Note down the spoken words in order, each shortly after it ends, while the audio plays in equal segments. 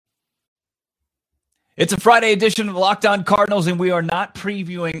It's a Friday edition of Locked On Cardinals, and we are not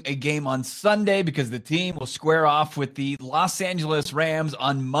previewing a game on Sunday because the team will square off with the Los Angeles Rams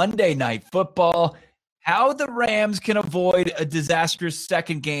on Monday Night Football. How the Rams can avoid a disastrous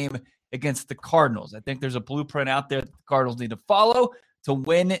second game against the Cardinals. I think there's a blueprint out there that the Cardinals need to follow to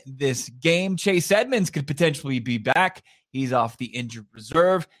win this game. Chase Edmonds could potentially be back. He's off the injured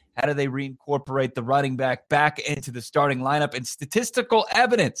reserve. How do they reincorporate the running back into the starting lineup? And statistical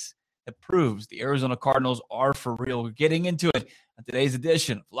evidence that proves the Arizona Cardinals are for real. We're getting into it on today's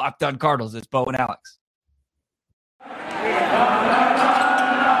edition of Locked On Cardinals. It's Bo and Alex.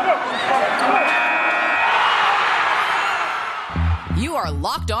 You are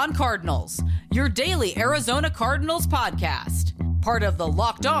Locked On Cardinals, your daily Arizona Cardinals podcast. Part of the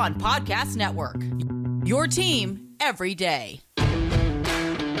Locked On Podcast Network, your team every day.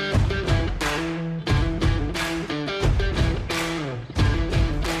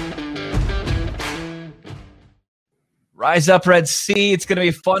 Rise up, Red Sea. It's going to be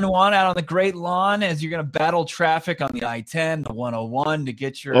a fun one out on the Great Lawn as you're going to battle traffic on the I-10, the 101 to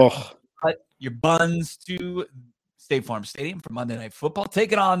get your buns to State Farm Stadium for Monday Night Football.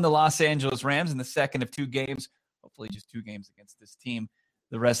 Taking on the Los Angeles Rams in the second of two games, hopefully just two games against this team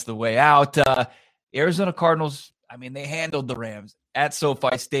the rest of the way out. Arizona Cardinals, they handled the Rams at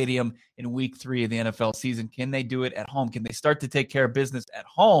SoFi Stadium in week 3 of the NFL season. Can they do it at home? Can they start to take care of business at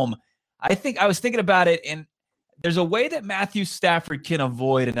home? I was thinking about it, and there's a way that Matthew Stafford can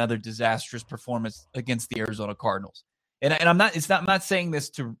avoid another disastrous performance against the Arizona Cardinals. And I'm not saying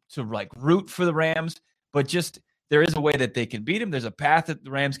this to like root for the Rams, but just there is a way that they can beat him. There's a path that the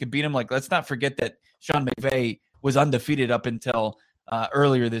Rams can beat him. Like, let's not forget that Sean McVay was undefeated up until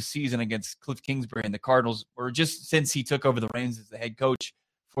earlier this season against Cliff Kingsbury and the Cardinals, or just since he took over the reins as the head coach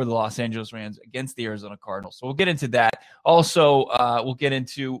for the Los Angeles Rams against the Arizona Cardinals. So we'll get into that. Also, we'll get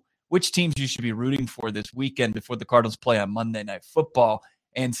into which teams you should be rooting for this weekend before the Cardinals play on Monday Night Football,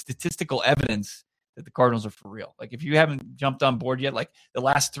 and statistical evidence that the Cardinals are for real. Like, if you haven't jumped on board yet, like the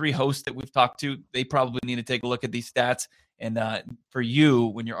last 3 hosts that we've talked to, they probably need to take a look at these stats. And for you,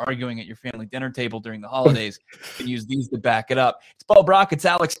 when you're arguing at your family dinner table during the holidays, you can use these to back it up. It's Bo Brock. It's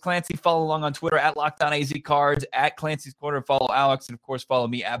Alex Clancy. Follow along on Twitter at LockedOnAZCards, at Clancy's Corner. Follow Alex, and of course, follow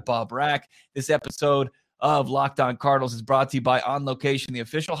me at Bob Rack. This episode of Locked On Cardinals is brought to you by On Location, the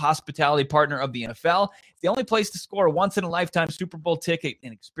official hospitality partner of the NFL. It's the only place to score a once-in-a-lifetime Super Bowl ticket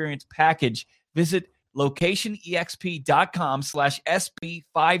and experience package. Visit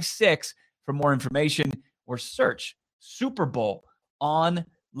locationexp.com/SB56 for more information, or search Super Bowl On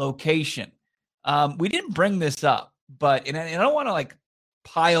Location. We didn't bring this up, but and I don't want to like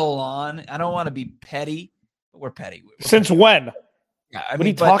pile on. I don't want to be petty, but we're petty. Since when? Yeah, what are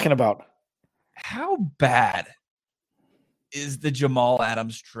you talking about? How bad is the Jamal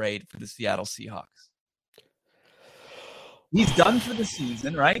Adams trade for the Seattle Seahawks? He's done for the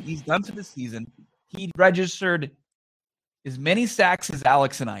season, right? He's done for the season. He registered as many sacks as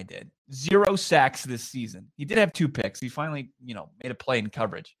Alex and I did. 0 sacks this season. He did have 2 picks. He finally, made a play in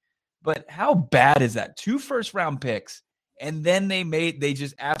coverage. But how bad is that? 2 first-round picks, and then they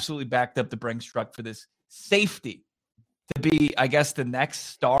just absolutely backed up the Brinks truck for this safety to be, I guess, the next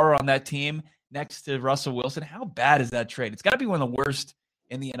star on that team next to Russell Wilson. How bad is that trade? It's got to be one of the worst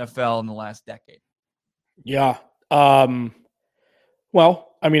in the NFL in the last decade. Yeah.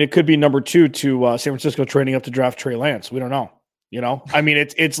 Well, it could be number 2 to San Francisco trading up to draft Trey Lance. We don't know.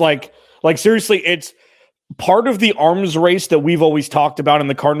 It's like seriously, it's part of the arms race that we've always talked about, and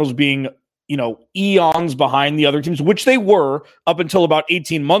the Cardinals being, eons behind the other teams, which they were up until about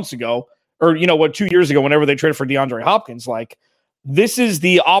 18 months ago, or 2 years ago, whenever they traded for DeAndre Hopkins. Like, this is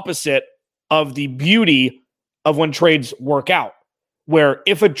the opposite of the beauty of when trades work out, where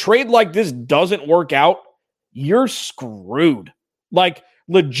if a trade like this doesn't work out, you're screwed. Like,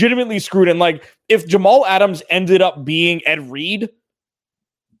 legitimately screwed. And like, if Jamal Adams ended up being Ed Reed,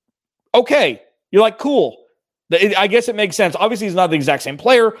 okay, you're like, cool. I guess it makes sense. Obviously, he's not the exact same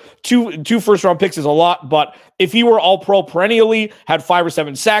player. Two first-round picks is a lot, but if he were all-pro perennially, had 5 or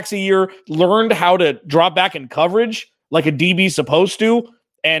 7 sacks a year, learned how to drop back in coverage like a DB's supposed to,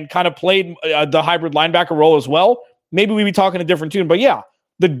 and kind of played the hybrid linebacker role as well, maybe we'd be talking a different tune. But yeah,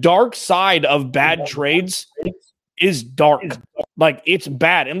 the dark side of bad trades is dark. Like, it's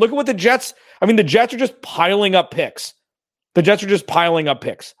bad. And look at what the Jets, the Jets are just piling up picks. The Jets are just piling up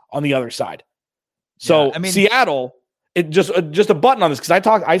picks on the other side. So Seattle, it just a button on this, because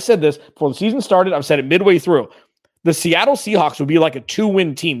I said this before the season started. I've said it midway through. The Seattle Seahawks would be like a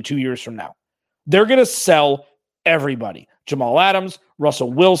 2-win team 2 years from now. They're going to sell everybody. Jamal Adams,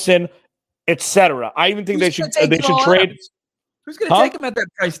 Russell Wilson, etc. I even think they should trade. Who's going to take him at that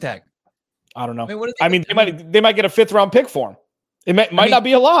price tag? I don't know. They might get a 5th round pick for him. It might not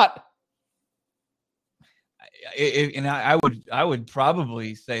be a lot. I would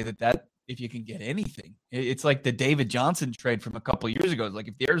probably say that if you can get anything, it's like the David Johnson trade from a couple of years ago. It's like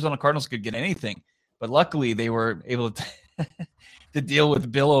if the Arizona Cardinals could get anything, but luckily they were able to to deal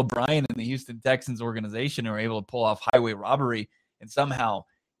with Bill O'Brien and the Houston Texans organization, and were able to pull off highway robbery and somehow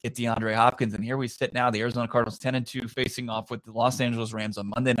get DeAndre Hopkins. And here we sit now, the Arizona Cardinals 10-2, facing off with the Los Angeles Rams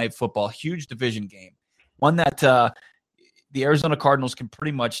on Monday Night Football. Huge division game, one that the Arizona Cardinals can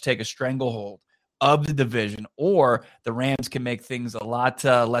pretty much take a stranglehold of the division, or the Rams can make things a lot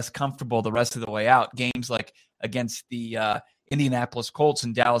less comfortable the rest of the way out. Games like against the Indianapolis Colts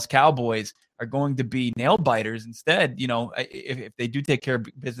and Dallas Cowboys are going to be nail biters. Instead, if they do take care of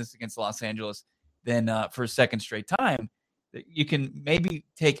business against Los Angeles, then for a second straight time, you can maybe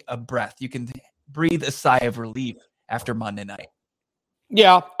take a breath. You can breathe a sigh of relief after Monday night.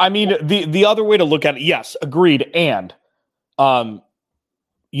 Yeah, I mean, the other way to look at it, yes, agreed. And,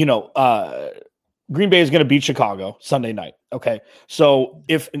 Green Bay is going to beat Chicago Sunday night. Okay. So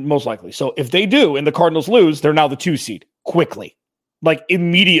if they do and the Cardinals lose, they're now the 2 seed quickly, like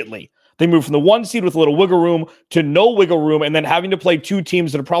immediately. They move from the 1 seed with a little wiggle room to no wiggle room, and then having to play 2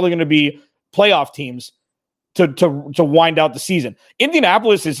 teams that are probably going to be playoff teams to wind out the season.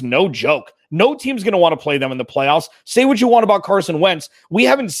 Indianapolis is no joke. No team's going to want to play them in the playoffs. Say what you want about Carson Wentz. We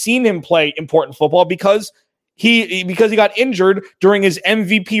haven't seen him play important football because he got injured during his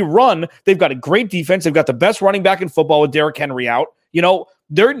MVP run. They've got a great defense. They've got the best running back in football with Derrick Henry out.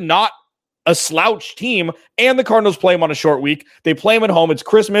 They're not a slouch team, and the Cardinals play them on a short week. They play them at home. It's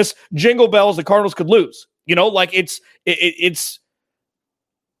Christmas. Jingle bells. The Cardinals could lose. It's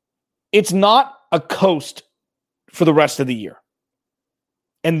not a coast for the rest of the year.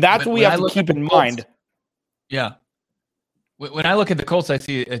 And that's what we have to keep in mind. Yeah. When I look at the Colts, I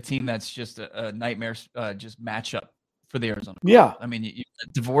see a team that's just a nightmare just matchup for the Arizona Cardinals. Yeah. I mean, you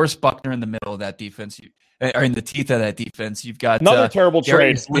DeVorest Buckner in the middle of that defense, or in the teeth of that defense. You've got another terrible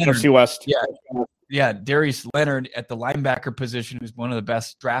trade in NFC West. Yeah. Darius Leonard at the linebacker position, who's one of the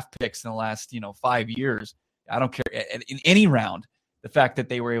best draft picks in the last 5 years. I don't care in any round. The fact that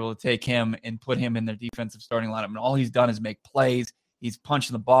they were able to take him and put him in their defensive starting lineup, and all he's done is make plays. He's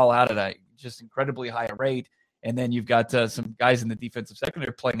punching the ball out at a just incredibly high rate. And then you've got some guys in the defensive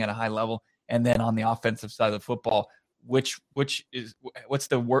secondary playing at a high level. And then on the offensive side of the football, what's the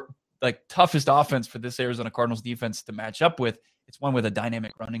toughest offense for this Arizona Cardinals defense to match up with? It's one with a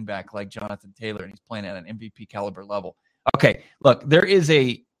dynamic running back like Jonathan Taylor, and he's playing at an MVP caliber level. Okay, look, there is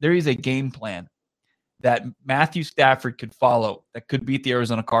a game plan that Matthew Stafford could follow that could beat the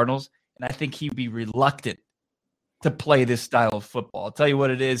Arizona Cardinals, and I think he'd be reluctant to play this style of football. I'll tell you what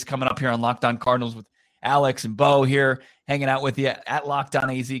it is coming up here on Locked On Cardinals with Alex and Bo here, hanging out with you at Locked On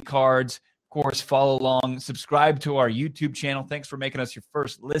AZ Cards. Of course, follow along, subscribe to our YouTube channel. Thanks for making us your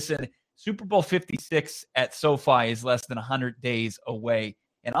first listen. Super Bowl 56 at SoFi is less than 100 days away.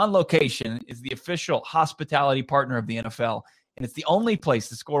 And On Location is the official hospitality partner of the NFL. And it's the only place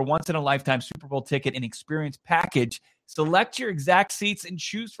to score once-in-a-lifetime Super Bowl ticket and experience package. Select your exact seats and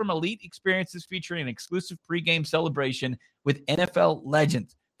choose from elite experiences featuring an exclusive pregame celebration with NFL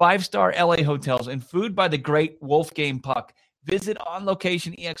legends, 5-star LA hotels, and food by the great Wolfgang Puck. Visit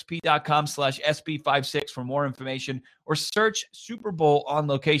onlocationexp.com/SB56 for more information, or search Super Bowl On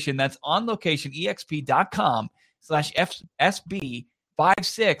Location. That's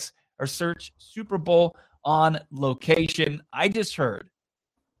onlocationexp.com/SB56, or search Super Bowl On Location. I just heard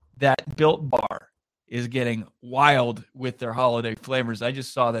that Built Bar is getting wild with their holiday flavors. I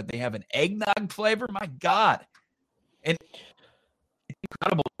just saw that they have an eggnog flavor. My God. And it's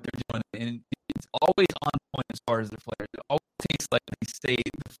incredible what they're doing. And it's always on point as far as their flavors. It always tastes like they say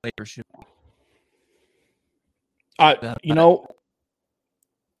the flavor should be.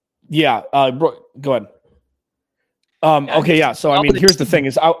 Go ahead. Okay, yeah. So, I mean, here's the thing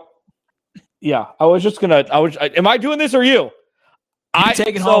am I doing this or you? I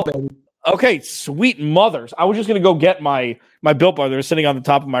take it home, baby. Okay, sweet mothers. I was just going to go get my Built Bar. They're sitting on the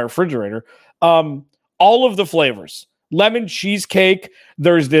top of my refrigerator. All of the flavors. Lemon cheesecake.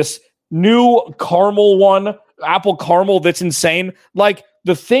 There's this new caramel one, apple caramel, that's insane. Like,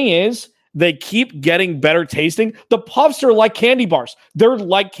 the thing is, they keep getting better tasting. The puffs are like candy bars. They're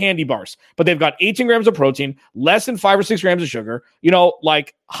like candy bars, but they've got 18 grams of protein, less than 5 or 6 grams of sugar,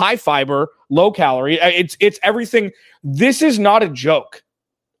 like high fiber, low calorie. It's everything. This is not a joke.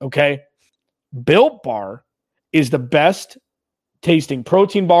 Okay. Built Bar is the best tasting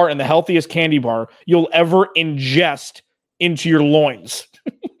protein bar and the healthiest candy bar you'll ever ingest into your loins.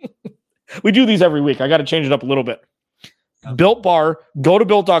 We do these every week. I got to change it up a little bit. Built Bar. Go to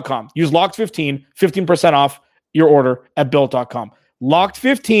Built.com. Use Locked15, 15% off your order at Built.com.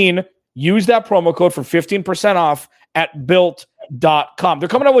 Locked15, use that promo code for 15% off at Built.com. They're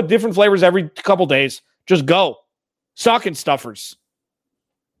coming out with different flavors every couple days. Just go. Stocking stuffers.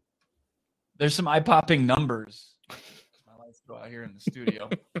 There's some eye-popping numbers. My lights go out here in the studio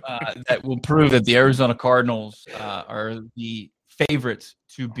that will prove that the Arizona Cardinals are the favorites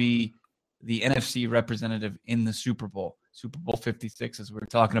to be the NFC representative in the Super Bowl. Super Bowl 56, as we were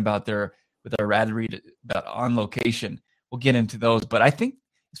talking about there with our Rad Read about On Location. We'll get into those. But I think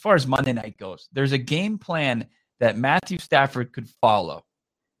as far as Monday night goes, there's a game plan that Matthew Stafford could follow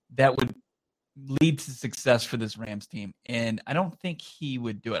that would lead to success for this Rams team. And I don't think he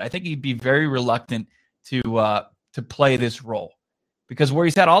would do it. I think he'd be very reluctant to play this role because where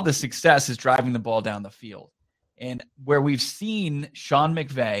he's had all the success is driving the ball down the field. And where we've seen Sean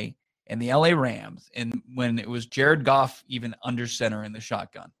McVay and the LA Rams, and when it was Jared Goff even under center in the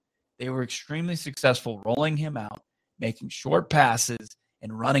shotgun, they were extremely successful rolling him out, making short passes,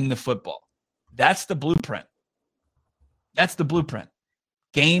 and running the football. That's the blueprint. That's the blueprint.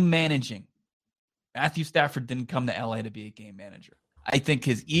 Game managing. Matthew Stafford didn't come to LA to be a game manager. I think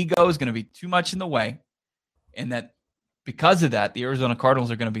his ego is going to be too much in the way, and that because of that, the Arizona Cardinals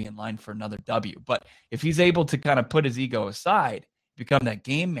are going to be in line for another W. But if he's able to kind of put his ego aside, become that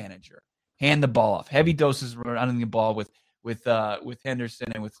game manager, hand the ball off, heavy doses running the ball with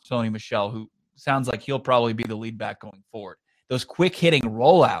Henderson and with Tony Michel, who sounds like he'll probably be the lead back going forward. Those quick hitting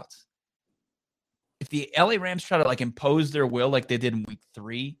rollouts. If the LA Rams try to impose their will like they did in week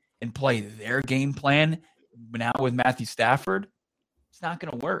 3 and play their game plan now with Matthew Stafford, it's not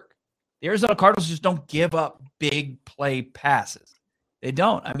going to work. The Arizona Cardinals just don't give up big play passes. They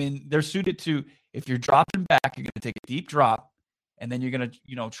don't. I mean, they're suited to, if you're dropping back, you're going to take a deep drop, and then you're going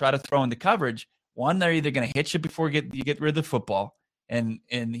to, try to throw into coverage. One, they're either going to hit you before you get rid of the football, and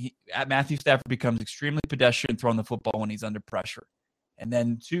Matthew Stafford becomes extremely pedestrian throwing the football when he's under pressure. And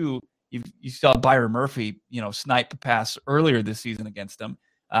then 2, you saw Byron Murphy, snipe a pass earlier this season against them.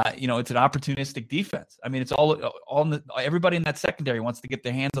 It's an opportunistic defense. I mean, it's all everybody in that secondary wants to get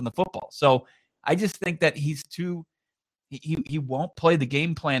their hands on the football. So I just think that he won't play the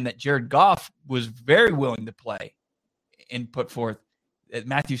game plan that Jared Goff was very willing to play and put forth.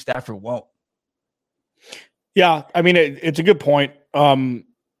 Matthew Stafford won't. Yeah, I mean, it's a good point. Them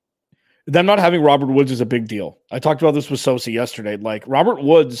not having Robert Woods is a big deal. I talked about this with Sosa yesterday. Robert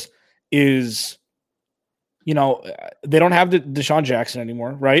Woods is, they don't have Deshaun Jackson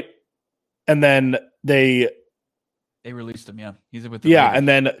anymore, right? And then they released him. Yeah, he's with the Raiders. And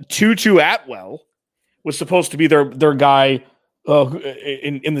then Tutu Atwell was supposed to be their guy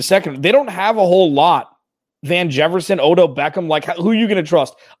in the second. They don't have a whole lot. Van Jefferson, Odell Beckham, who are you going to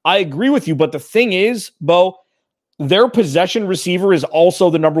trust? I agree with you, but the thing is, Bo, their possession receiver is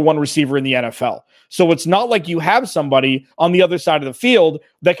also the number 1 receiver in the NFL. So it's not like you have somebody on the other side of the field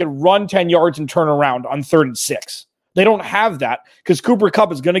that could run 10 yards and turn around on 3rd and 6. They don't have that because Cooper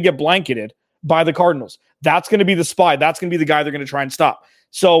Kupp is going to get blanketed by the Cardinals. That's going to be the spy. That's going to be the guy they're going to try and stop.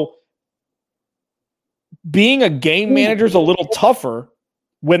 So being a game manager is a little tougher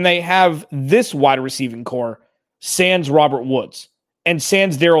when they have this wide receiving core, sans Robert Woods and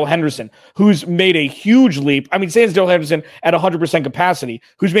sans Darrell Henderson, who's made a huge leap. I mean, sans Darrell Henderson at 100% capacity,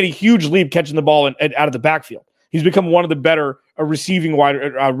 who's made a huge leap catching the ball out of the backfield. He's become one of the better receiving wide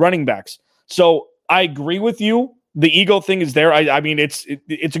running backs. So I agree with you. The ego thing is there. I mean, it's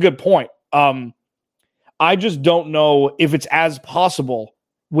a good point. I just don't know if it's as possible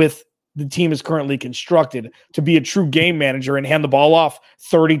with the team is currently constructed to be a true game manager and hand the ball off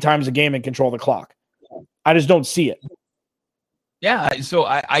 30 times a game and control the clock. I just don't see it. Yeah, so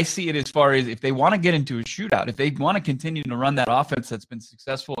I see it as far as if they want to get into a shootout, if they want to continue to run that offense that's been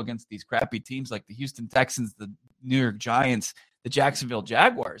successful against these crappy teams like the Houston Texans, the New York Giants, the Jacksonville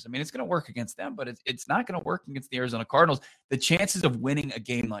Jaguars. I mean, it's going to work against them, but it's not going to work against the Arizona Cardinals. The chances of winning a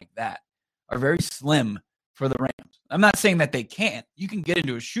game like that are very slim for the Rams. I'm not saying that they can't. You can get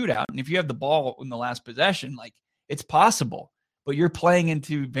into a shootout, and if you have the ball in the last possession, it's possible. But you're playing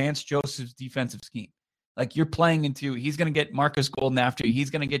into Vance Joseph's defensive scheme. You're playing into, he's going to get Marcus Golden after you.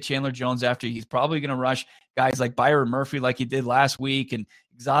 He's going to get Chandler Jones after you. He's probably going to rush guys like Byron Murphy like he did last week and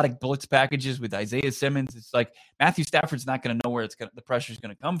exotic blitz packages with Isaiah Simmons. It's like Matthew Stafford's not going to know where the pressure is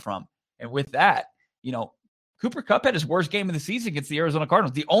going to come from. And with that, Cooper Kupp had his worst game of the season against the Arizona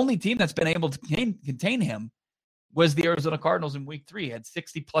Cardinals. The only team that's been able to contain him was the Arizona Cardinals in week 3. He had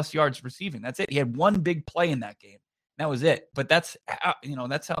 60-plus yards receiving. That's it. He had one big play in that game. That was it. But that's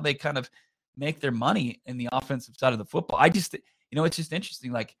how they kind of make their money in the offensive side of the football. I just, it's just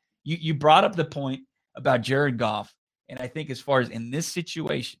interesting. You brought up the point about Jared Goff And I think as far as in this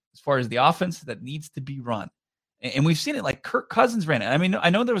situation, as far as the offense that needs to be run, and we've seen it like Kirk Cousins ran it. I mean, I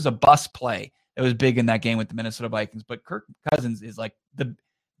know there was a bust play that was big in that game with the Minnesota Vikings, but Kirk Cousins is like the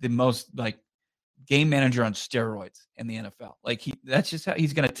most like game manager on steroids in the NFL. Like that's just how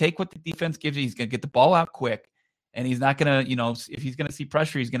he's going to take what the defense gives you. He's going to get the ball out quick, and he's not going to, if he's going to see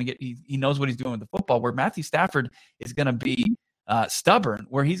pressure, he's going to get. He knows what he's doing with the football. Where Matthew Stafford is going to be stubborn,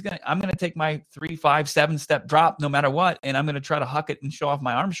 where I'm going to take my 3, 5, 7 step drop no matter what, and I'm going to try to huck it and show off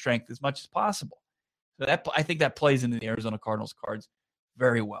my arm strength as much as possible. So I think that plays into the Arizona Cardinals cards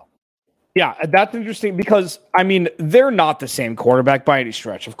very well. Yeah, that's interesting because, I mean, they're not the same quarterback by any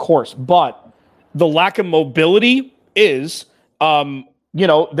stretch, of course, but the lack of mobility is,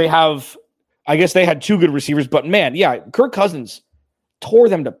 they have, I guess they had 2 good receivers, but man, yeah, Kirk Cousins tore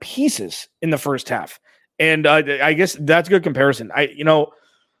them to pieces in the first half. And I guess that's a good comparison. You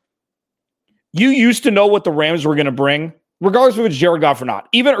used to know what the Rams were going to bring, regardless of if it's Jared Goff or not.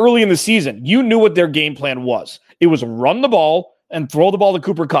 Even early in the season, you knew what their game plan was. It was run the ball and throw the ball to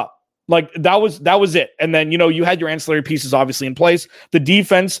Cooper Kupp. Like that was it. And then, you had your ancillary pieces obviously in place. The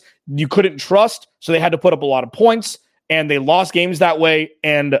defense you couldn't trust, so they had to put up a lot of points, and they lost games that way.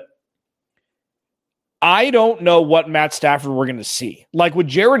 And I don't know what Matt Stafford we're going to see. Like with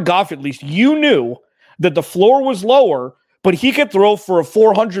Jared Goff, at least you knew that the floor was lower, but he could throw for a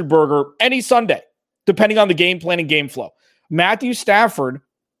 400 burger any Sunday, depending on the game plan and game flow. Matthew Stafford,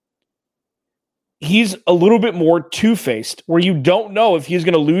 he's a little bit more two-faced, where you don't know if he's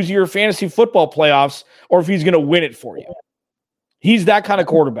going to lose your fantasy football playoffs or if he's going to win it for you. He's that kind of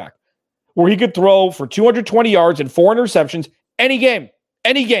quarterback, where he could throw for 220 yards and 4 interceptions any game.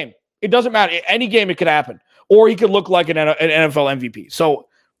 It doesn't matter. Any game it could happen. Or he could look like an NFL MVP. So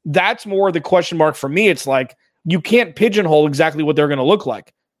that's more the question mark for me. It's like you can't pigeonhole exactly what they're going to look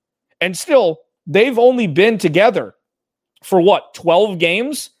like. And still, they've only been together for 12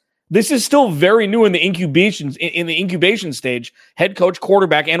 games? This is still very new in the incubation stage, head coach,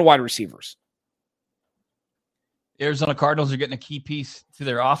 quarterback, and wide receivers. The Arizona Cardinals are getting a key piece to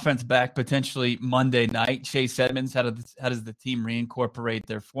their offense back potentially Monday night. Chase Edmonds, how does the team reincorporate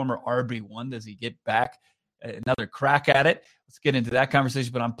their former RB1? Does he get back another crack at it? Let's get into that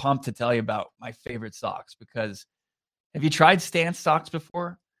conversation, but I'm pumped to tell you about my favorite socks, because have you tried Stance socks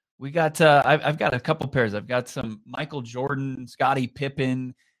before? We got I've got a couple pairs. I've got some Michael Jordan, Scottie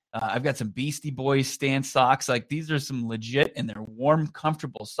Pippen. I've got some Beastie Boys Stance socks. Like, these are some legit, and they're warm,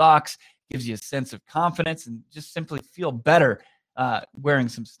 comfortable socks. Gives you a sense of confidence and just simply feel better wearing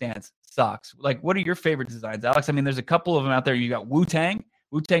some Stance socks. Like, what are your favorite designs, Alex? I mean, there's a couple of them out there. You got Wu-Tang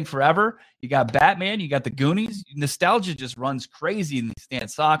Forever. You got Batman. You got the Goonies. Nostalgia just runs crazy in these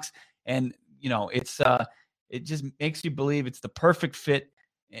Stance socks. And, it just makes you believe it's the perfect fit,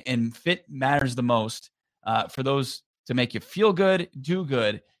 and fit matters the most for those to make you feel good, do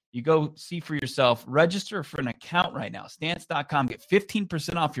good. You go see for yourself. Register for an account right now. Stance.com. Get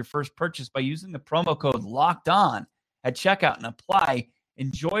 15% off your first purchase by using the promo code Locked On at checkout and apply.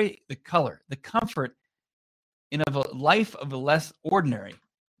 Enjoy the color, the comfort in a life of a less ordinary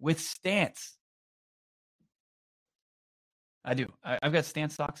with Stance. I do. I've got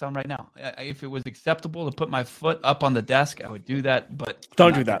Stance socks on right now. If it was acceptable to put my foot up on the desk, I would do that. But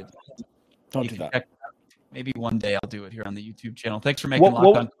don't do that. Don't do that. Maybe one day I'll do it here on the YouTube channel. Thanks for making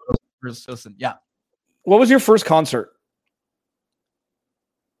Locked On. Listen, yeah. What was your first concert?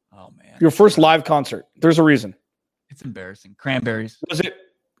 Oh, man. Your first live concert. There's a reason. It's embarrassing. Cranberries. Was it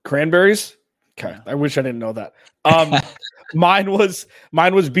Cranberries? Okay. Yeah. I wish I didn't know that. Mine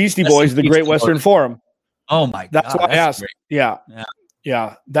was Beastie Boys, the Great Western Forum. Oh my God. That's why I asked. Great.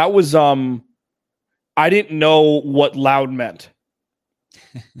 Yeah. That was I didn't know what loud meant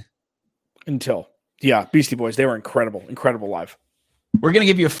until. Yeah, Beastie Boys, they were incredible live. We're going to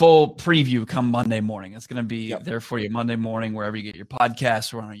give you a full preview come Monday morning. It's going to be there for you Monday morning, wherever you get your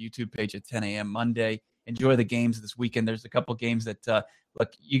podcasts, or on our YouTube page at 10 a.m. Monday. Enjoy the games this weekend. There's a couple games that,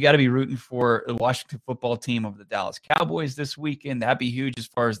 look, you got to be rooting for the Washington football team over the Dallas Cowboys this weekend. That'd be huge as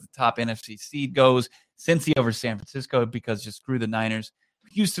far as the top NFC seed goes. Cincy over San Francisco, because just screw the Niners.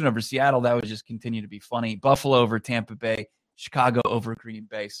 Houston over Seattle, that would just continue to be funny. Buffalo over Tampa Bay. Chicago over Green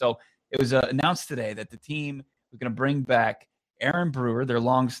Bay. So it was announced today that the team was going to bring back Aaron Brewer, their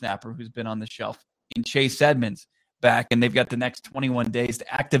long snapper, who's been on the shelf, and Chase Edmonds back, and they've got the next 21 days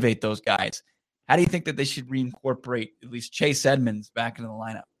to activate those guys. How do you think that they should reincorporate at least Chase Edmonds back into the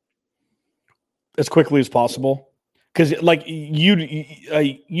lineup? As quickly as possible. Because, like,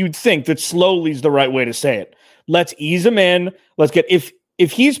 you'd think that slowly is the right way to say it. Let's ease him in. Let's get –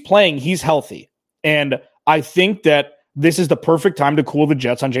 if he's playing, he's healthy. And I think that this is the perfect time to cool the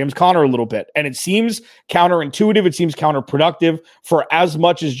jets on James Conner a little bit. And it seems counterintuitive. It seems counterproductive for as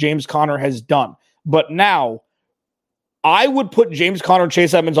much as James Conner has done. But now I would put James Conner and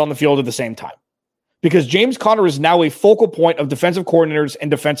Chase Edmonds on the field at the same time, because James Conner is now a focal point of defensive coordinators and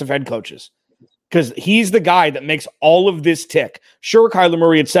defensive head coaches, because he's the guy that makes all of this tick. Sure, Kyler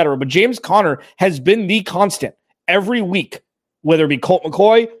Murray, et cetera, but James Conner has been the constant every week, whether it be Colt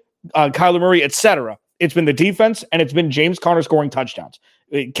McCoy, Kyler Murray, et cetera. It's been the defense, and it's been James Conner scoring touchdowns,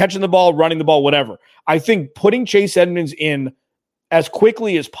 catching the ball, running the ball, whatever. I think putting Chase Edmonds in as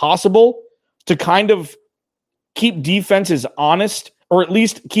quickly as possible to kind of keep defenses honest, or at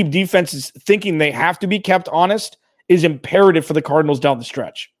least keep defenses thinking they have to be kept honest, is imperative for the Cardinals down the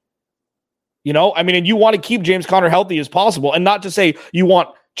stretch. You know, I mean, and you want to keep James Conner healthy as possible, and not to say you want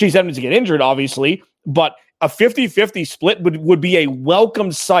Chase Edmonds to get injured, obviously, but a 50-50 split would be a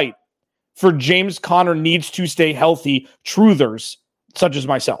welcome sight for James Conner needs to stay healthy truthers such as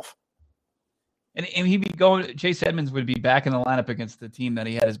myself. And he'd be going, Chase Edmonds would be back in the lineup against the team that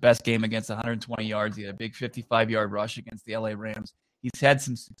he had his best game against, 120 yards. He had a big 55-yard rush against the LA Rams. He's had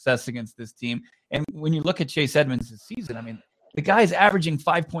some success against this team. And when you look at Chase Edmonds this season, I mean, the guy's averaging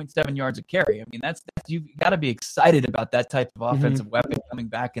 5.7 yards a carry. I mean, that's you've got to be excited about that type of offensive weapon coming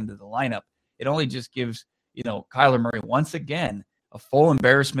back into the lineup. It only just gives, Kyler Murray once again a full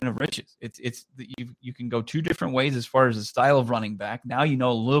embarrassment of riches. You can go two different ways as far as the style of running back. Now you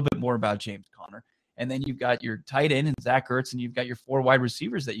know a little bit more about James Conner, and then you've got your tight end and Zach Ertz, and you've got your 4 wide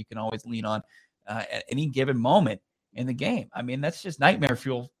receivers that you can always lean on at any given moment in the game. I mean, that's just nightmare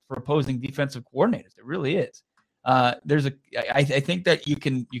fuel for opposing defensive coordinators. It really is. I think that you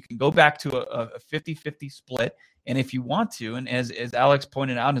can go back to a 50-50 split. And if you want to, and as Alex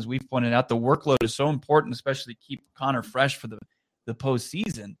pointed out, and as we've pointed out, the workload is so important, especially to keep Conner fresh for the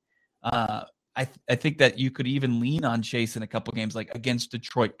postseason. I think that you could even lean on Chase in a couple games, like against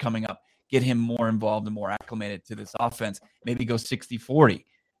Detroit coming up, get him more involved and more acclimated to this offense, maybe go 60-40.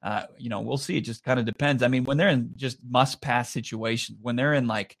 We'll see. It just kind of depends. I mean, when they're in just must-pass situations, when they're in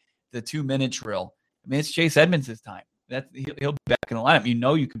like the 2-minute drill, I mean, it's Chase Edmonds' time. He'll be back in the lineup.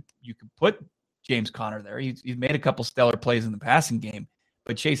 You could put James Conner there. He's made a couple stellar plays in the passing game,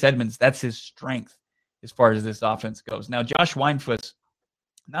 but Chase Edmonds, that's his strength as far as this offense goes. Now, Josh Weinfuss,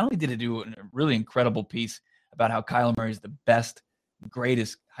 not only did he do a really incredible piece about how Kyler Murray is the best,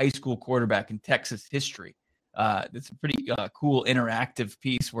 greatest high school quarterback in Texas history. It's a pretty cool interactive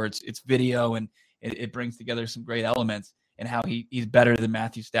piece where it's video and it brings together some great elements, and how he's better than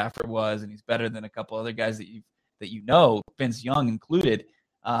Matthew Stafford was, and he's better than a couple other guys that Vince Young included.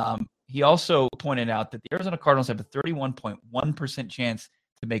 He also pointed out that the Arizona Cardinals have a 31.1% chance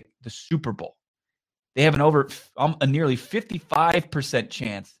to make the Super Bowl. They have a nearly 55%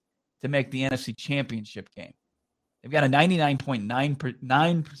 chance to make the NFC Championship game. They've got a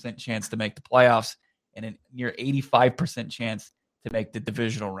 99.9% chance to make the playoffs and a near 85% chance to make the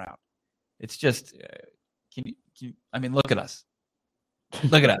divisional round. It's just, look at us.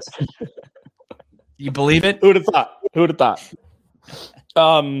 Look at us. You believe it? Who would have thought?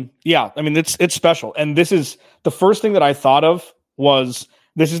 Yeah, I mean, it's special. And this is the first thing that I thought of was,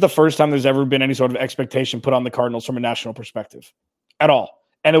 this is the first time there's ever been any sort of expectation put on the Cardinals from a national perspective at all.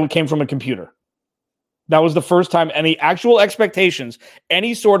 And it came from a computer. That was the first time any actual expectations,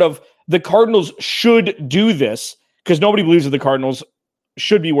 any sort of, the Cardinals should do this, because nobody believes that the Cardinals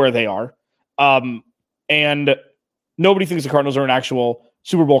should be where they are. And nobody thinks the Cardinals are an actual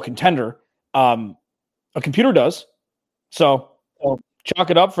Super Bowl contender. A computer does. So chalk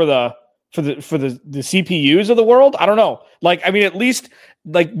it up for the CPUs of the world. I don't know. At least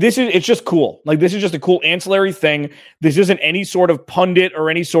it's just cool. This is just a cool ancillary thing. This isn't any sort of pundit or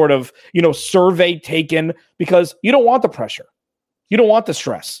any sort of, survey taken, because you don't want the pressure. You don't want the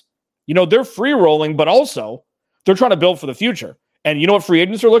stress. They're free rolling, but also they're trying to build for the future. And you know what free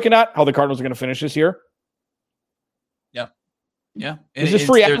agents are looking at? How the Cardinals are going to finish this year. Yeah. This is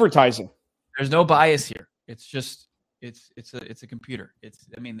free advertising. There's no bias here. It's just, it's a computer. It's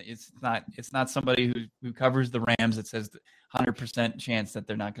not somebody who covers the Rams that says 100% chance that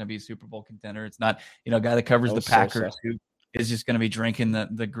they're not going to be a Super Bowl contender. It's not, a guy that covers the Packers who is just going to be drinking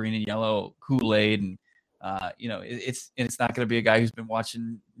the green and yellow Kool-Aid. And, it's not going to be a guy who's been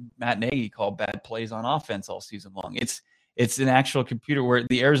watching Matt Nagy call bad plays on offense all season long. It's an actual computer where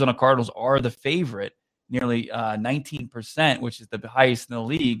the Arizona Cardinals are the favorite, nearly 19%, which is the highest in the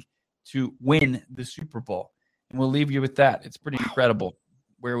league, to win the Super Bowl. And we'll leave you with that. It's pretty incredible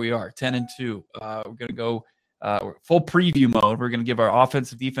where we are, 10-2. We're going to go full preview mode. We're going to give our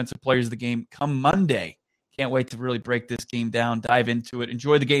offensive, defensive players of the game come Monday Can't wait to really break this game down, dive into it.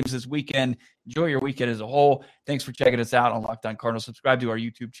 Enjoy the games this weekend. Enjoy your weekend as a whole. Thanks for checking us out on Locked On Cardinals. Subscribe to our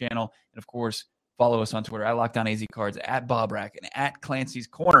YouTube channel. And, of course, follow us on Twitter at Locked On AZ Cards, at Bob Rack, and at Clancy's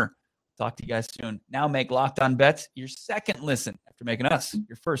Corner. Talk to you guys soon. Now make Locked On Bets your second listen after making us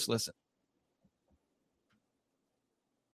your first listen.